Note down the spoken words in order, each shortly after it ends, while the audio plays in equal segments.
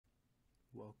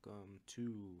Welcome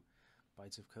to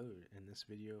Bytes of Code. In this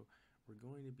video, we're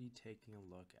going to be taking a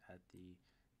look at the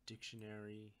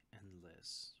dictionary and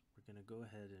lists. We're going to go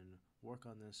ahead and work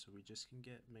on this so we just can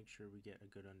make sure we get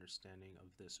a good understanding of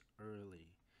this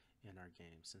early in our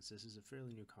game. Since this is a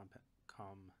fairly new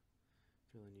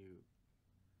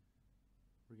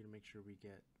we're going to make sure we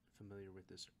get familiar with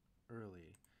this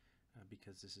early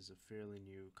because this is a fairly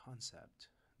new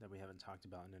concept that we haven't talked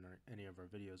about in any of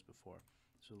our videos before.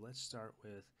 So let's start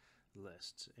with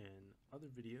lists. In other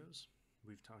videos,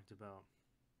 we've talked about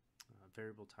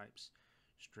variable types,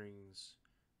 strings,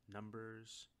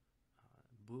 numbers,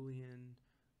 Boolean,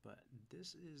 but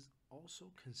this is also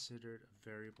considered a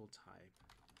variable type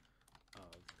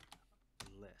of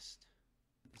list.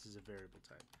 This is a variable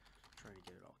type. I'm trying to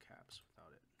get it all caps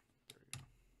without it. There we go.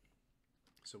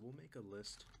 So we'll make a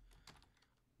list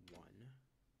 1.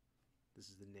 This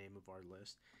is the name of our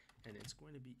list, and it's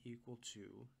going to be equal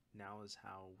to, now is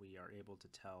how we are able to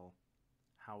tell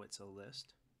how it's a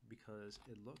list, because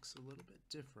it looks a little bit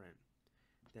different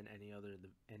than any other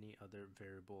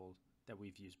variable that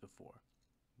we've used before.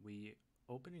 We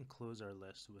open and close our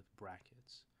list with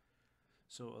brackets.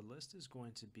 So a list is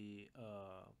going to be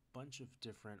a bunch of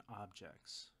different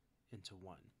objects into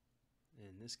one.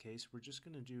 In this case, we're just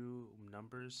going to do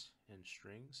numbers and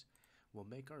strings. We'll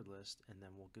make our list and then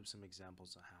we'll give some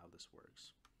examples of how this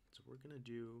works. So we're going to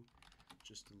do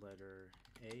just the letter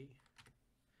A.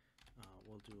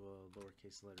 We'll do a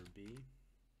lowercase letter b.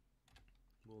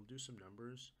 We'll do some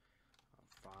numbers,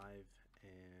 5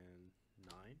 and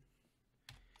 9.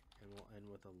 And we'll end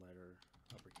with a letter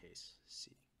uppercase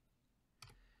C.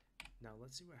 Now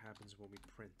let's see what happens when we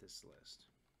print this list.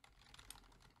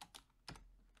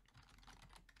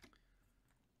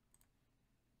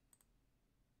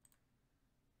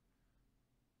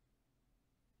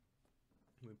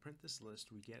 When we print this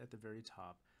list, we get at the very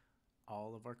top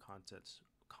all of our contents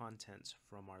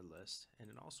from our list, and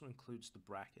it also includes the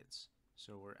brackets.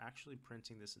 So we're actually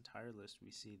printing this entire list.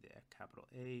 We see the capital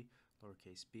A,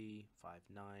 lowercase b, 5,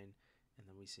 9, and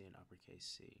then we see an uppercase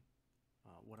C.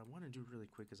 What I want to do really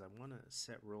quick is I want to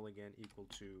set roll again equal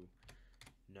to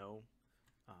no.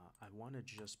 I want to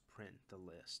just print the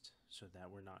list so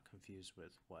that we're not confused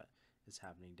with what is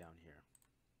happening down here.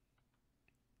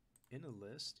 In a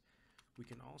list, we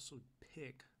can also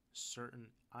pick certain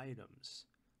items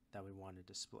that we want to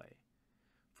display.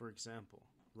 For example,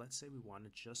 let's say we want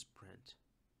to just print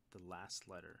the last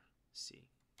letter C.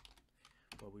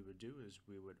 What we would do is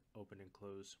we would open and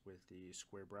close with the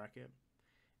square bracket,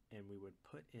 and we would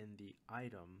put in the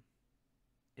item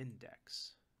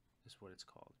index, is what it's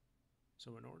called.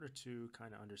 So in order to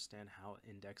kind of understand how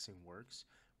indexing works,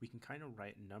 we can kind of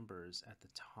write numbers at the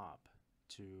top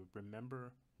to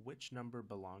remember which number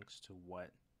belongs to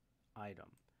what item.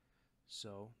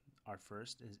 So our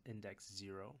first is index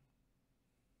 0.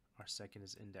 Our second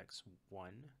is index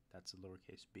 1. That's a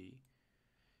lowercase b.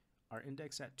 Our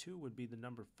index at 2 would be the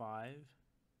number 5.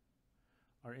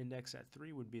 Our index at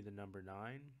 3 would be the number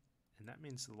 9. And that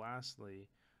means lastly,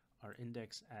 our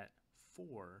index at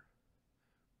 4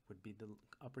 would be the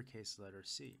uppercase letter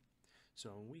C.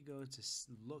 So when we go to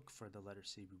look for the letter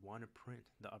C, we want to print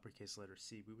the uppercase letter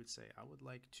C. We would say, I would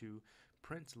like to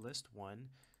print list 1,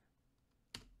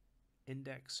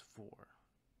 index 4.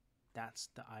 That's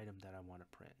the item that I want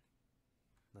to print.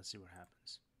 Let's see what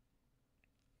happens.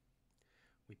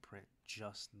 We print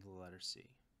just the letter C.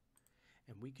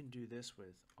 And we can do this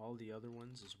with all the other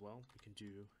ones as well. We can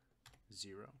do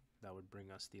 0. That would bring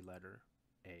us the letter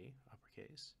A,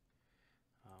 uppercase.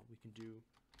 We can do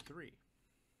 3.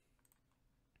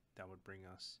 That would bring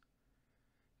us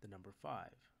the number 5.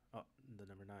 Oh, the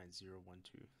number 9, 0, 1,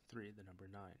 2, 3, the number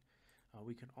 9.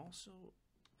 We can also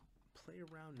play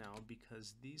around now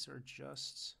because these are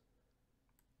just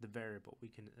the variable. We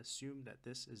can assume that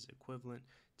this is equivalent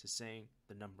to saying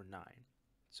the number 9.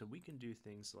 So we can do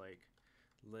things like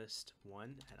list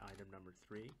 1 at item number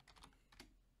 3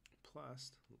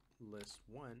 plus list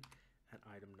 1 at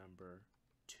item number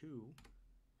 2.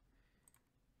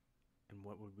 And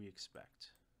what would we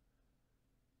expect?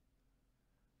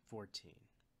 14,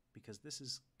 because this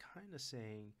is kind of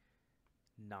saying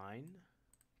 9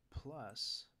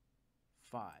 plus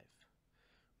 5.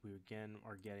 We again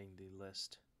are getting the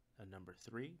list number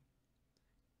 3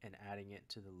 and adding it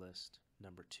to the list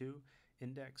number 2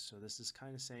 index. So this is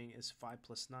kind of saying is 5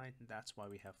 plus 9, and that's why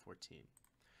we have 14.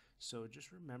 So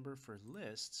just remember, for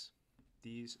lists,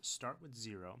 these start with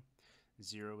 0.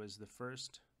 0 is the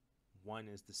first, 1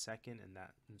 is the second, and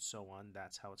so on.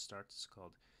 That's how it starts. It's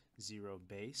called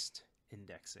zero-based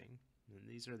indexing. And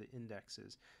these are the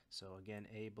indexes. So again,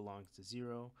 A belongs to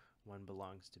 0, 1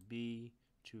 belongs to B,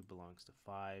 2 belongs to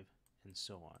 5, and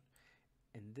so on.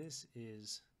 And this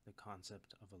is the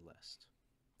concept of a list.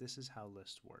 This is how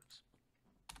list works.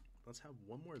 Let's have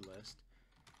one more list,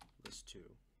 list 2.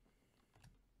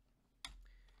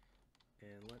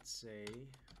 And let's say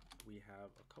we have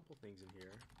a couple things in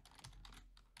here.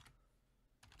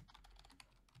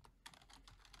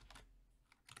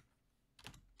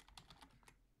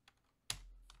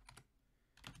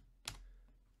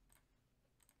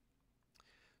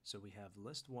 So we have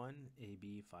list 1,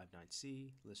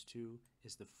 AB59C. List 2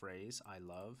 is the phrase I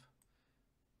love.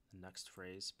 The next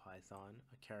phrase, Python,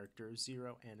 a character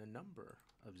 0 and a number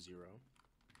of 0.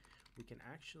 We can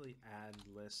actually add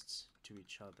lists to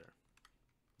each other.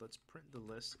 Let's print the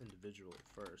list individually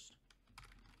first.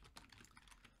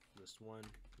 List 1,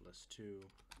 list 2,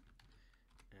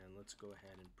 and let's go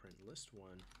ahead and print list 1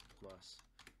 plus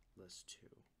list 2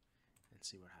 and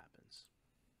see what happens.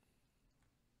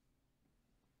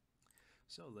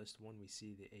 So list 1, we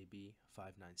see the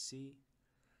AB59C.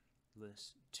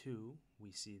 List 2,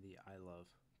 we see the I love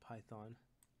Python,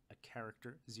 a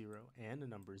character 0 and a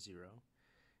number 0.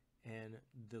 And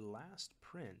the last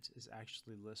print is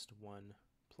actually list 1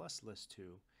 plus list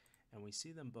 2, and we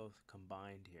see them both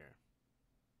combined here.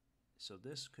 So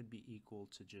this could be equal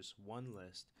to just one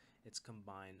list. It's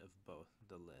combined of both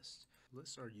the lists.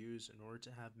 Lists are used in order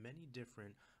to have many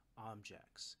different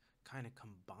objects kind of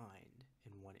combined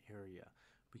in one area.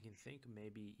 We can think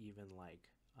maybe even like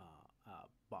a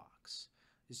box.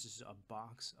 This is a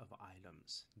box of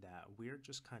items that we're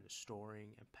just kind of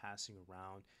storing and passing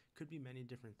around. Could be many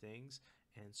different things,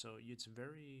 and so it's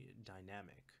very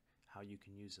dynamic how you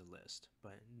can use a list.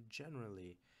 But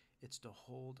generally, it's to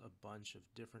hold a bunch of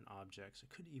different objects. It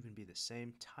could even be the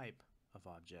same type of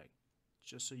object,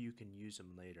 just so you can use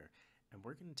them later. And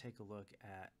we're going to take a look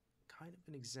at kind of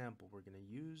an example. We're going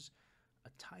to use a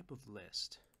type of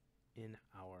list in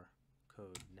our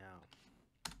code now.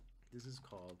 This is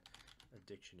called a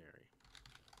dictionary.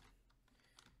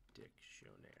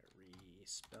 Dictionary,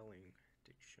 spelling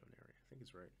dictionary, I think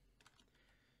it's right.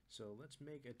 So let's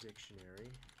make a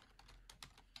dictionary.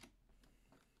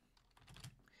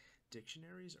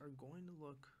 Dictionaries are going to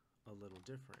look a little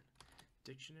different.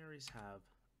 Dictionaries have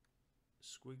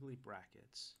squiggly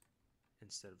brackets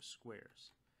instead of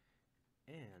squares.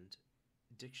 And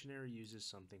dictionary uses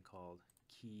something called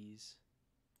keys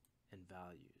and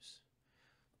values.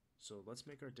 So let's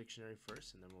make our dictionary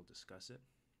first and then we'll discuss it.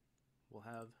 We'll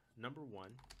have number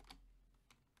 1.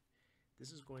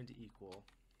 This is going to equal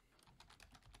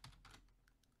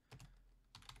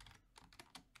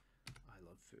I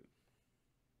love food.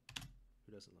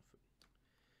 Who doesn't love food?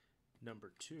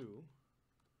 Number 2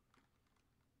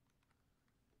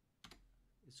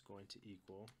 is going to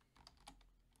equal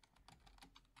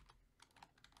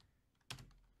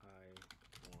I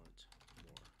want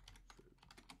more food.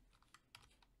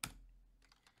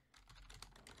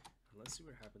 And let's see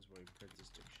what happens when we print this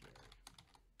dictionary.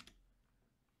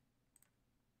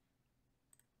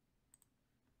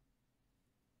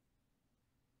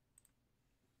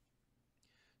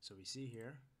 So we see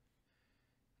here,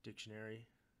 dictionary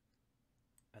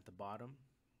at the bottom,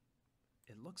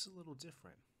 it looks a little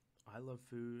different. I love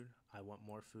food, I want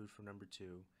more food for number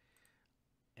 2.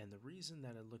 And the reason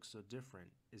that it looks so different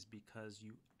is because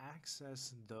you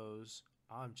access those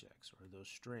objects or those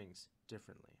strings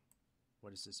differently.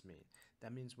 What does this mean?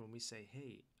 That means when we say,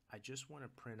 hey, I just want to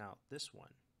print out this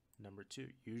one, number 2,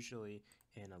 usually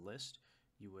in a list,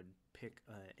 you would pick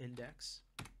an index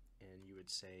and you would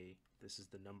say, this is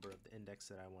the number of the index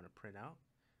that I want to print out.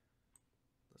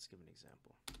 Let's give an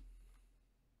example.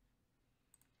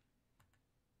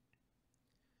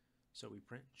 So we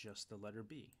print just the letter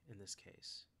B in this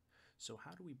case. So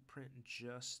how do we print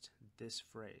just this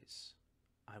phrase,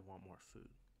 I want more food?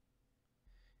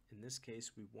 In this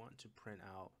case, we want to print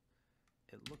out,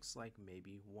 it looks like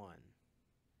maybe 1.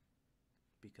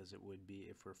 Because it would be,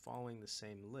 if we're following the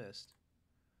same list,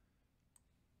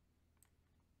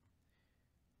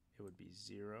 it would be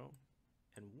 0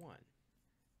 and 1.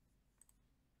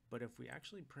 But if we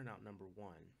actually print out number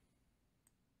 1,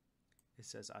 it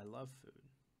says I love food.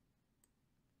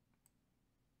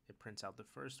 It prints out the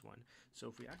first one. So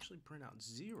if we actually print out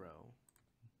 0,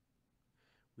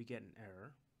 we get an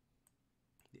error.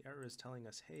 The error is telling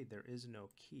us, hey, there is no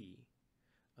key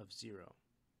of 0.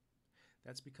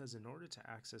 That's because in order to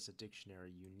access a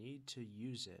dictionary, you need to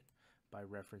use it by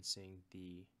referencing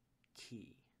the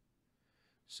key.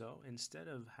 So instead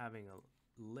of having a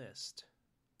list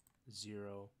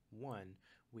 0, 1,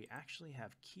 we actually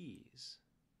have keys.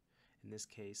 In this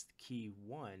case, key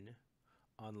 1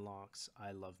 unlocks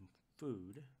I love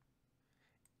food,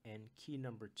 and key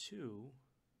number 2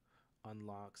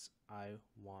 unlocks I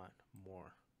want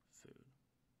more food.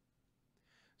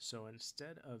 So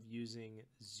instead of using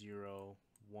 0,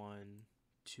 1,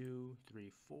 2,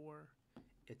 3, 4,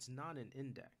 it's not an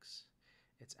index.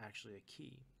 It's actually a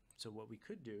key. So what we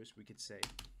could do is we could say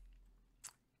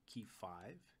key 5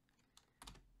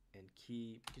 and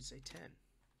we could say 10.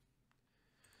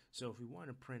 So if we want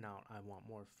to print out I want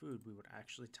more food, we would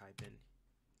actually type in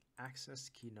access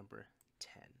key number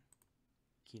 10.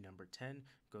 Key number 10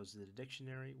 goes to the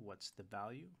dictionary. What's the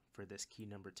value for this key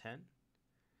number 10?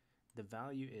 The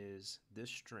value is this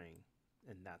string,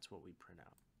 and that's what we print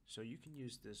out. So you can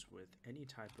use this with any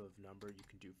type of number. You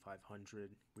can do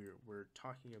 500. We're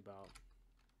talking about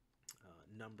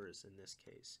numbers in this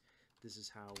case. This is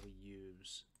how we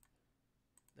use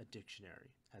a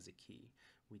dictionary as a key.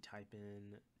 We type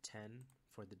in 10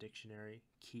 for the dictionary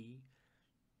key,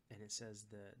 and it says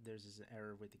that there's an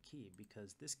error with the key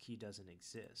because this key doesn't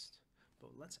exist.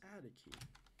 But let's add a key.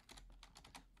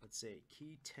 Let's say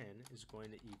key 10 is going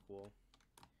to equal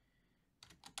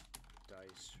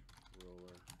dice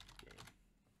roller game.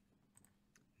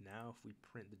 Now if we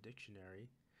print the dictionary,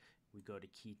 we go to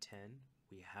key 10,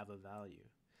 we have a value.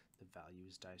 The value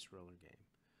is dice roller game.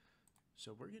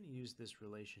 So we're going to use this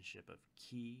relationship of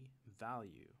key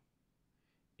value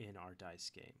in our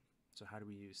dice game. So how do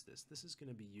we use this? This is going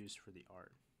to be used for the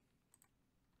art.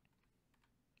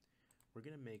 We're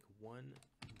going to make one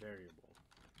variable,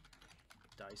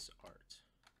 dice art,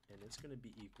 and it's going to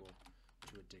be equal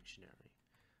to a dictionary.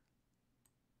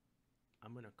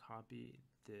 I'm going to copy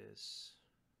this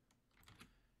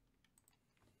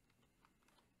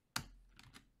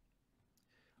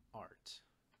art.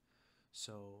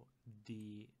 So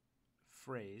the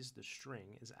phrase, the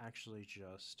string, is actually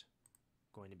just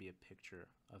going to be a picture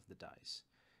of the dice.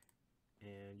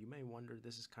 And you may wonder,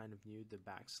 this is kind of new, the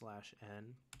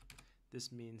 \n.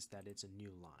 This means that it's a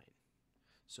new line.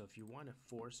 So if you want to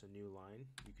force a new line,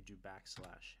 you could do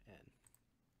 \n.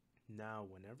 Now,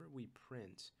 whenever we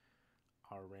print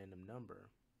our random number,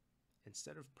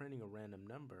 instead of printing a random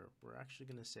number, we're actually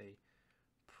going to say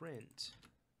print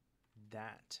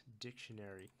that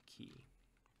dictionary key.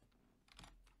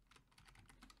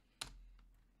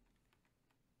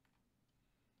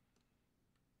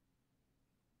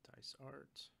 Dice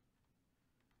art,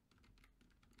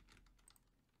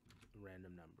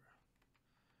 random number.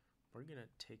 We're going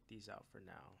to take these out for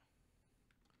now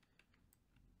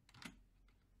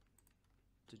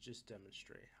to just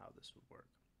demonstrate how this would work.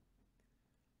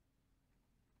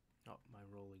 Oh, my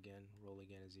roll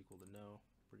again is equal to no.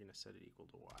 We're going to set it equal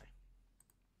to y.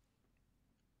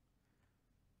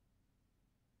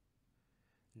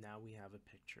 Now we have a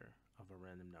picture of a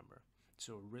random number.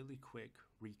 So a really quick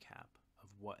recap of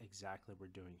what exactly we're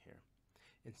doing here.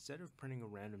 Instead of printing a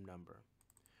random number,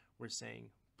 we're saying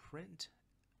print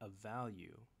a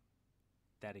value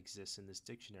that exists in this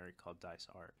dictionary called dice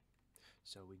art.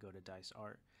 So we go to dice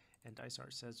art, and dice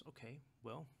art says, okay,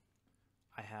 well,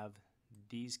 I have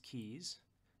these keys,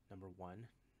 number 1,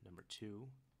 number 2,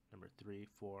 number 3,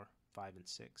 4, 5, and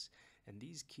 6, and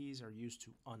these keys are used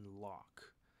to unlock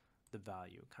the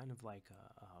value, kind of like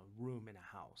a room in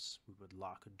a house. We would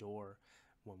lock a door.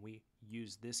 When we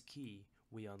use this key,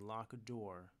 we unlock a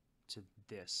door to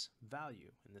this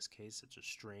value. In this case, it's a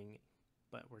string,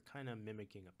 but we're kind of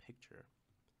mimicking a picture.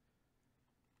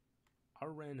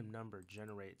 Our random number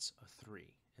generates a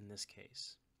 3 in this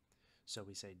case. So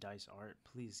we say, dice art,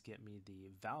 please get me the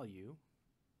value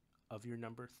of your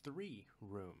number 3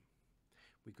 room.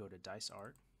 We go to dice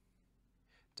art.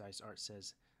 Dice art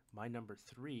says, my number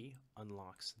 3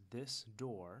 unlocks this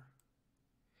door,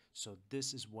 so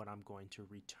this is what I'm going to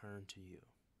return to you.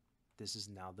 This is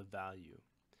now the value,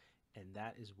 and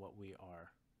that is what we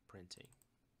are printing.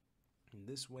 In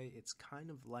this way, it's kind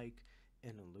of like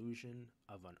an illusion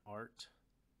of an art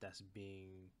that's being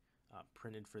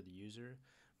printed for the user,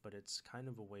 but it's kind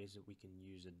of a ways that we can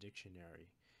use a dictionary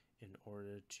in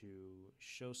order to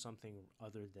show something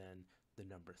other than the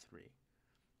number 3.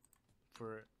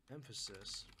 For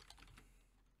emphasis,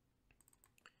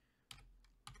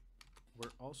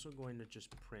 we're also going to just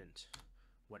print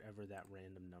whatever that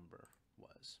random number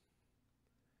was.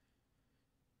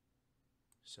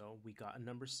 So we got a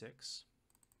number 6.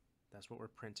 That's what we're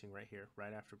printing right here.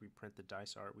 Right after we print the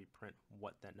dice art, we print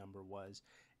what that number was,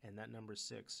 and that number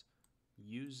 6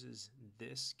 uses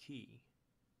this key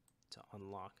to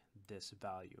unlock this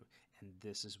value, and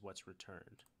this is what's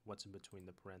returned, what's in between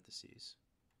the parentheses.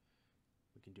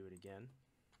 We can do it again.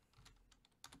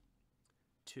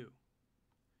 2.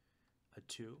 A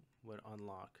 2 would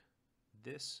unlock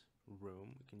this room.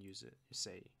 We can use it,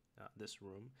 say this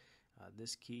room.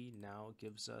 This key now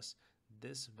gives us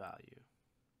this value.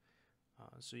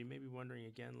 So you may be wondering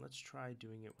again, let's try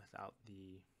doing it without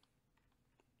the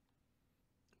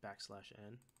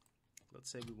 \n. Let's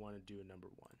say we want to do a number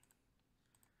 1.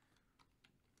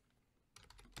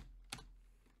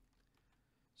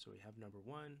 So we have number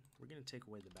 1. We're going to take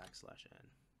away the \n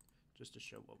just to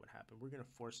show what would happen. We're going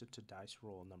to force it to dice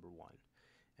roll number 1.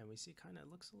 And we see kind of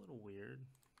it looks a little weird.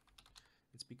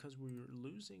 It's because we're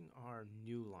losing our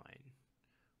new line.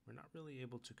 We're not really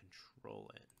able to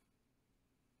control it.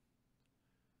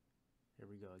 Here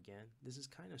we go again. This is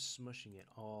kind of smushing it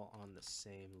all on the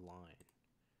same line.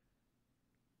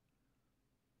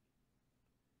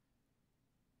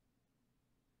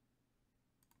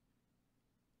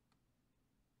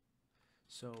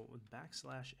 So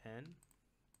 \n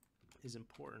is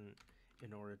important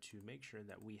in order to make sure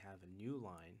that we have a new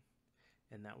line,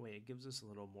 and that way it gives us a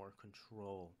little more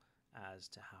control as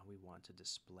to how we want to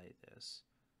display this.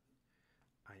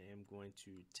 I am going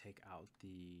to take out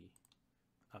the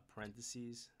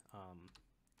parentheses.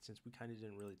 Since we kind of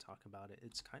didn't really talk about it,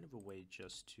 it's kind of a way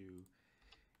just to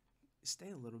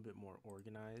stay a little bit more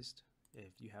organized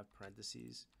if you have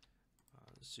parentheses,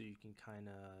 so you can kind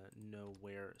of know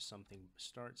where something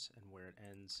starts and where it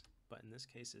ends. But in this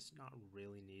case, it's not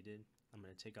really needed. I'm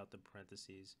going to take out the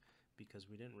parentheses because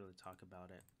we didn't really talk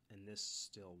about it, and this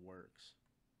still works.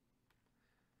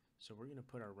 So we're going to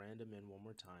put our random in one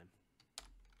more time.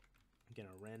 Again,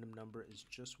 our random number is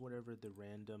just whatever the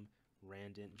random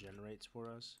randint generates for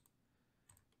us,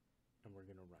 and we're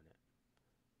going to run it.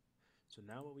 So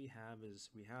now what we have is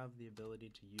we have the ability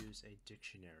to use a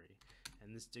dictionary,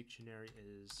 and this dictionary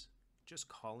is just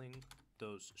calling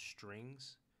those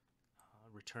strings,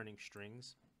 returning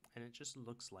strings, and it just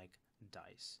looks like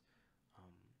dice.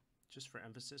 Just for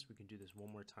emphasis, we can do this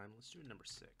one more time. Let's do number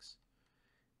 6.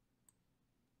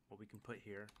 What we can put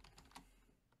here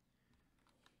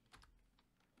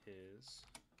is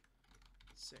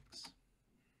 6.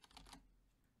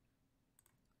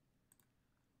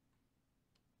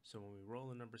 So when we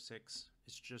roll a number 6,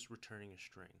 it's just returning a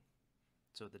string.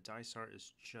 So the dice art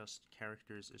is just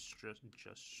characters, it's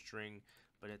just string,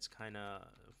 but it's kind of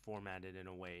formatted in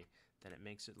a way that it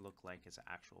makes it look like it's an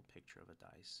actual picture of a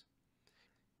dice.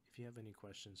 If you have any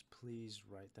questions, please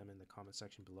write them in the comment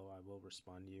section below. I will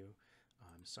respond to you.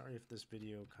 I'm sorry if this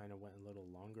video kind of went a little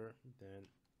longer than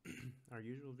our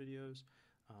usual videos,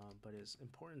 but it's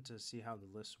important to see how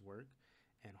the lists work,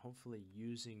 and hopefully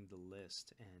using the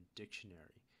list and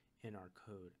dictionary in our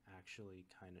code actually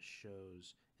kind of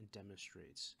shows and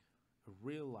demonstrates a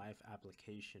real life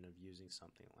application of using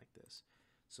something like this.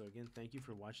 So again, thank you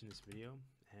for watching this video,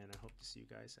 and I hope to see you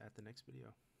guys at the next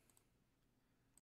video.